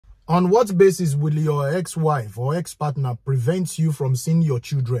On what basis will your ex-wife or ex-partner prevent you from seeing your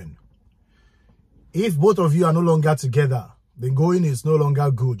children? If both of you are no longer together, the going is no longer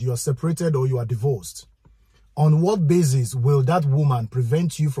good, you are separated or you are divorced, on what basis will that woman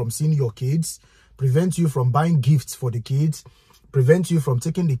prevent you from seeing your kids, prevent you from buying gifts for the kids, prevent you from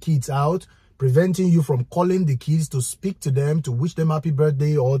taking the kids out, preventing you from calling the kids to speak to them, to wish them happy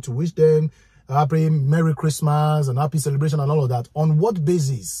birthday or to wish them happy Merry Christmas and happy celebration and all of that? On what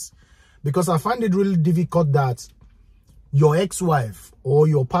basis? Because I find it really difficult that your ex-wife or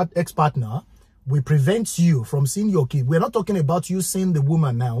your ex-partner will prevent you from seeing your kid. We're not talking about you seeing the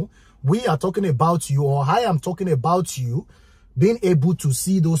woman now. We are talking about you, or I am talking about you being able to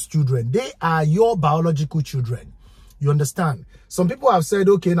see those children. They are your biological children. You understand? Some people have said,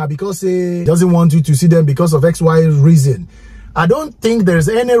 okay, now because he doesn't want you to see them because of XY reason. I don't think there's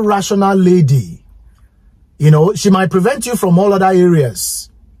any rational lady. You know, she might prevent you from all other areas.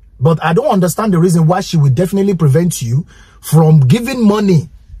 But I don't understand the reason why she would definitely prevent you from giving money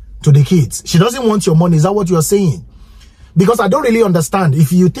to the kids. She doesn't want your money. Is that what you are saying? Because I don't really understand.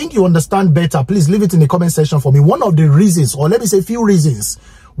 If you think you understand better, please leave it in the comment section for me. One of the reasons, or let me say a few reasons,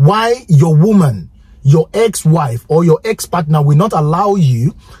 why your woman, your ex-wife or your ex-partner will not allow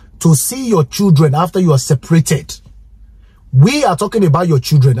you to see your children after you are separated. We are talking about your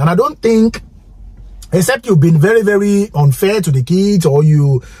children. And I don't think, except you've been very, very unfair to the kids, or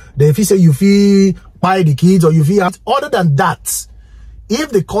if you say you feel by the kids, or you feel, other than that, if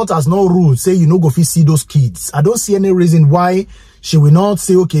the court has no rule, say you no go fit see those kids, I don't see any reason why she will not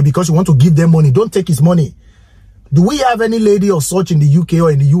say, okay, because you want to give them money, don't take his money. Do we have any lady or such in the UK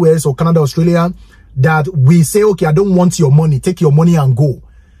or in the US or Canada, Australia, that we say, okay, I don't want your money, take your money and go?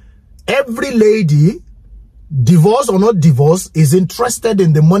 Every lady, divorce or not divorce, is interested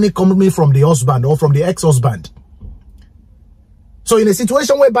in the money coming from the husband or from the ex-husband. So in a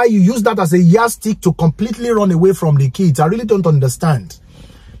situation whereby you use that as a yardstick to completely run away from the kids, I really don't understand.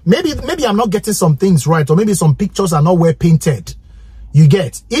 Maybe I'm not getting some things right, or maybe some pictures are not well painted. You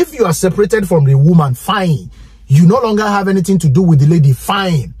get, if you are separated from the woman, fine. You no longer have anything to do with the lady,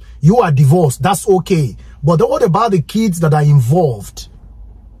 fine. You are divorced, that's okay. But what about the kids that are involved?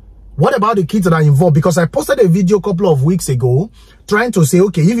 What about the kids that are involved? Because I posted a video a couple of weeks ago trying to say,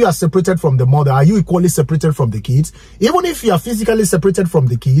 okay, if you are separated from the mother, are you equally separated from the kids? Even if you are physically separated from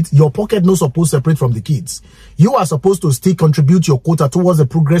the kids, your pocket not supposed to separate from the kids. You are supposed to still contribute your quota towards the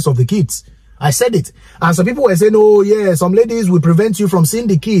progress of the kids. I said it. And some people were saying, oh yeah, some ladies will prevent you from seeing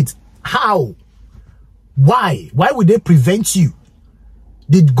the kids. How? Why? Why would they prevent you?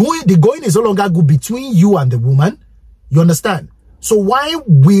 The going is no longer good between you and the woman. You understand? So why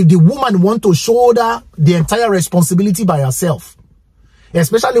will the woman want to shoulder the entire responsibility by herself?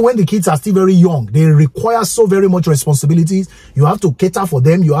 Especially when the kids are still very young. They require so very much responsibilities. You have to cater for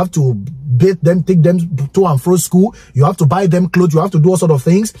them. You have to bathe them, take them to and fro school. You have to buy them clothes. You have to do all sorts of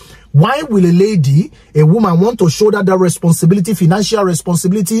things. Why will a woman want to shoulder that responsibility, financial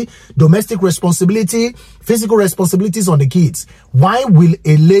responsibility, domestic responsibility, physical responsibilities on the kids? Why will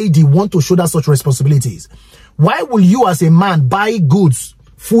a lady want to shoulder such responsibilities? Why will you as a man buy goods,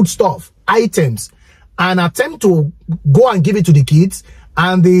 food stuff, items, and attempt to go and give it to the kids,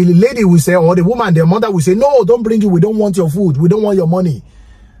 and the lady will say, or the woman, their mother will say, no, don't bring it, we don't want your food, we don't want your money?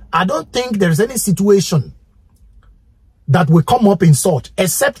 I don't think there's any situation that will come up in sort,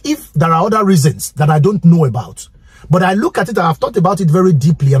 except if there are other reasons that I don't know about. But I look at it, I've thought about it very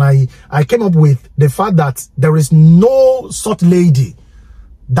deeply, and I came up with the fact that there is no sort lady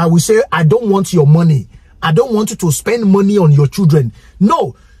that will say, I don't want your money. I don't want you to spend money on your children.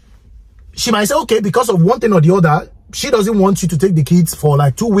 No. She might say, okay, because of one thing or the other, she doesn't want you to take the kids for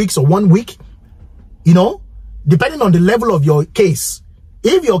like 2 weeks or 1 week. You know, depending on the level of your case.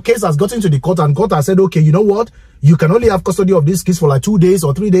 If your case has gotten to the court and court has said, okay, you know what? You can only have custody of these kids for like 2 days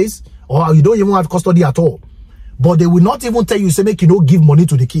or 3 days, or you don't even have custody at all. But they will not even tell you, say, make you don't give money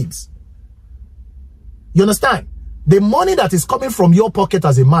to the kids. You understand? The money that is coming from your pocket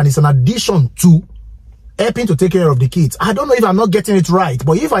as a man is an addition to helping to take care of the kids. I don't know if I'm not getting it right,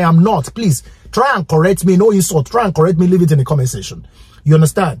 but if I am not, please try and correct me. No insult. Try and correct me. Leave it in the comment section. You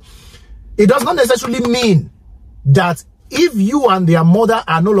understand? It does not necessarily mean that if you and their mother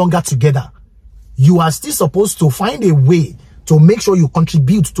are no longer together, you are still supposed to find a way to make sure you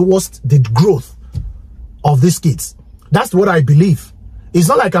contribute towards the growth of these kids. That's what I believe. It's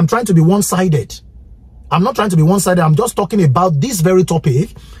not like I'm trying to be one-sided. I'm not trying to be one-sided. I'm just talking about this very topic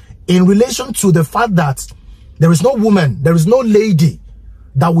in relation to the fact that there is no woman, there is no lady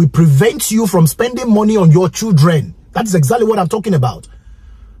that will prevent you from spending money on your children. That is exactly what I'm talking about.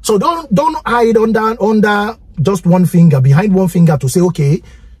 So don't hide under just one finger, behind one finger to say, okay,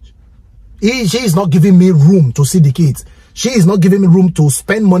 She is not giving me room to see the kids. She is not giving me room to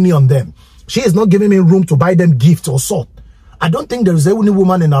spend money on them. She is not giving me room to buy them gifts or sort. I don't think there is any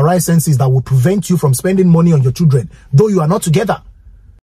woman in her right senses that will prevent you from spending money on your children, though you are not together.